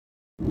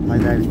Hi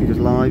there, this video's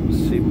live,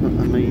 super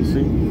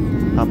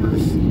amazing,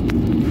 fabulous.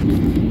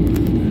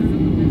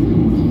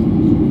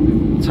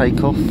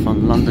 Takeoff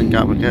from London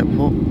Gatwick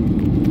Airport,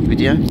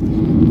 video,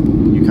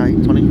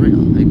 UK 23,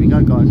 here we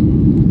go guys.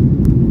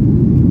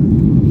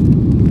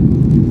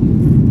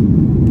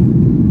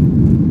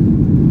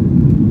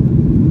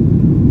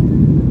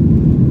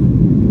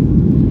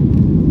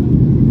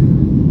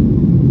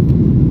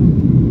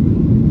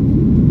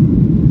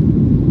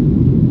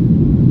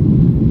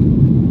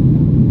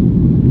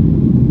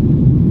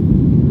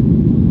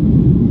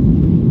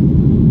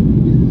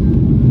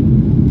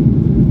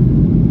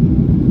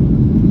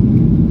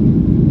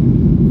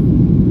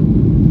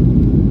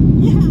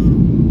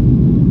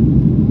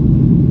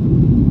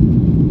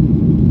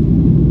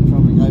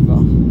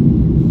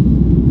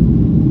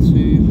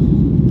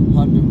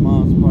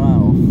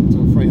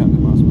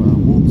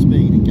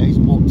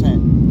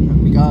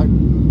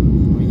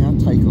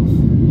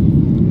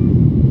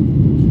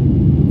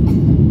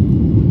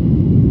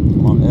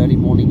 Early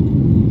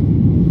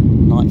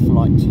morning night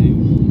flight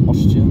to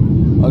Austria,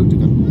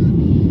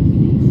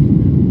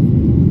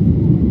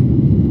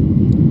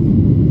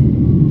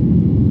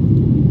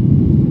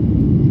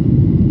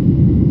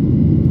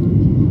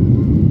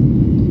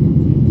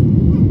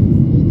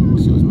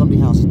 So there's lovely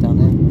houses down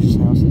there, British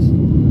houses. A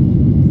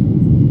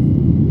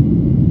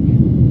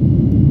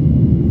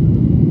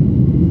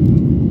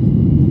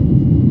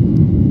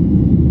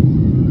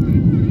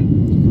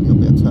little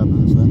bit of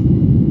turbulence there.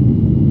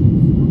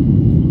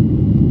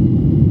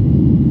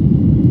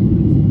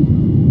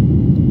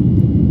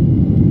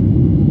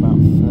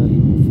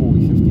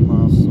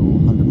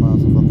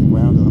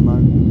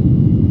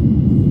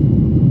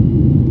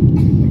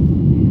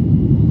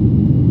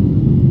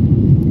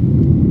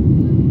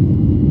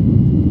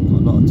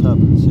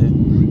 Turbulence here.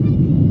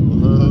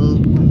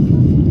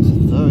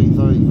 It's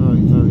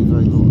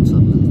very lot of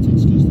turbulence,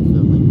 excuse the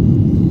filming.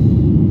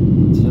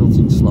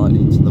 Tilting slightly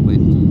into the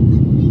wind.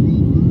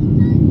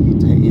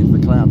 To hit into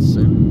the clouds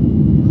soon.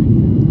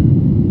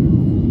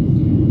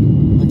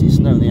 I do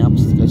snow in the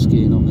Alps to go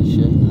skiing on this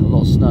year. A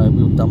lot of snow,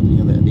 we were dumping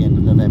of it at the end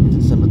of November,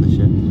 December this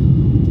year.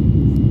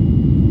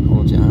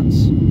 Hold your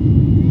hats.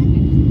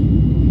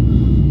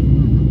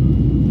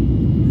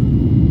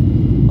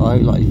 I hope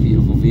you like this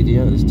beautiful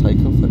video of this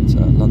takeoff at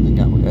London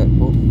Gatwick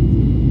Airport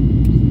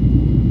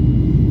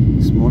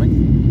this morning.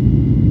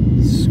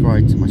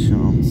 Subscribe to my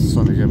channel,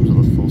 Sunny Gems of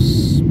the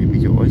Force, my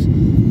video always.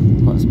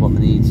 Quite a spot the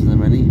needs and the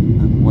many,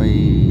 and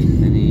way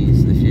the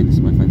needs this year. This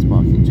is my friend's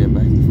parking Jet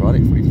back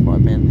Friday, 3 to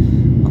 5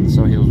 PM on the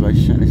Surrey Hills race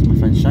show. This is my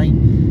friend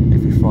Shane,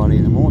 every Friday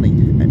in the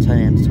morning at 10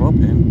 AM to 12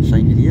 PM.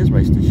 Shane who is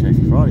racing the show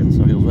every Friday on the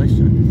Surrey Hills race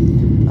show.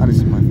 And this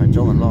is my friend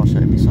John and Lars show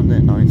every Sunday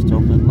at 9 to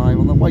 12 PM live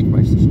on the Wake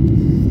race station.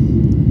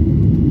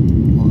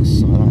 What a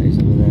sight that is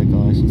over there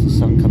guys, there's the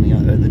sun coming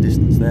out in the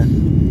distance there.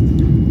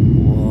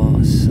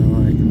 What a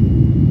sight.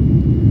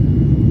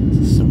 There's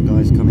the sun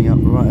guys coming up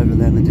right over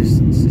there in the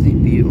distance, isn't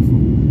it beautiful?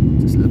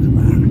 Just look at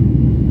that.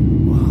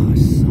 What a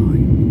sight.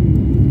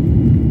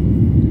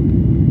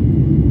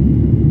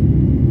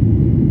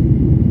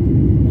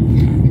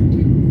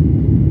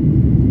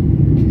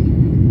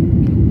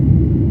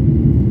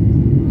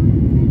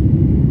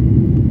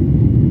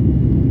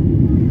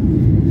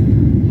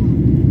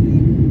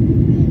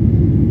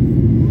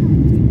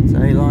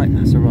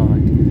 That's a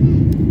ride.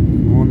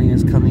 The morning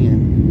is coming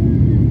in.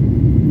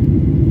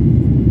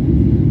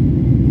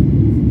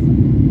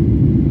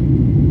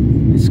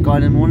 It's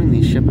Skyline morning,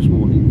 it's Shepherd's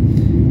morning.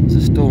 There's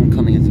a storm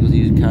coming into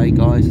the UK,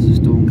 guys. There's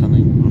a storm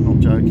coming. I'm not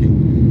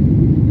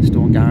joking.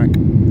 Storm Garrick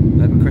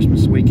over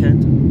Christmas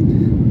weekend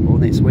or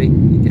next week.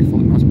 You get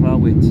 40 miles per hour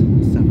winds.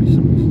 Establish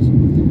some reasons.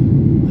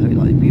 I hope you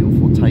like a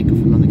beautiful takeoff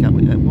from London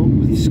Gatwick Airport.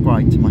 Please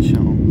subscribe to my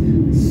channel,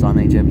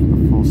 Sunny Gems of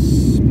the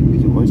Force.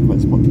 Always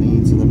quite spot the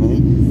needs of the many.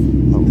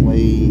 On the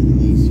way,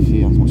 needs if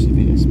you have to watch the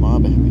video, smile,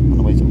 but on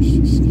the way to watch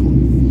this video,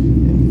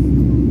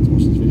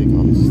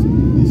 guys.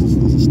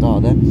 That's a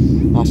star there.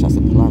 Actually, that's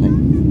a planet.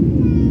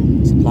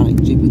 It's the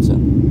planet Jupiter.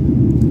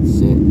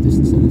 That's it, the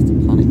distance there, that's the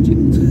planet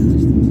Jupiter.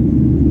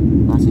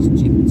 That is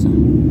Jupiter.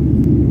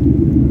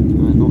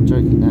 I'm not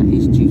joking, that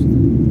is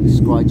Jupiter.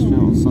 Subscribe to the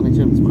channel, Sunny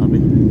Gems, might be.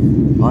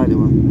 Hi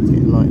everyone, it's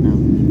getting light now.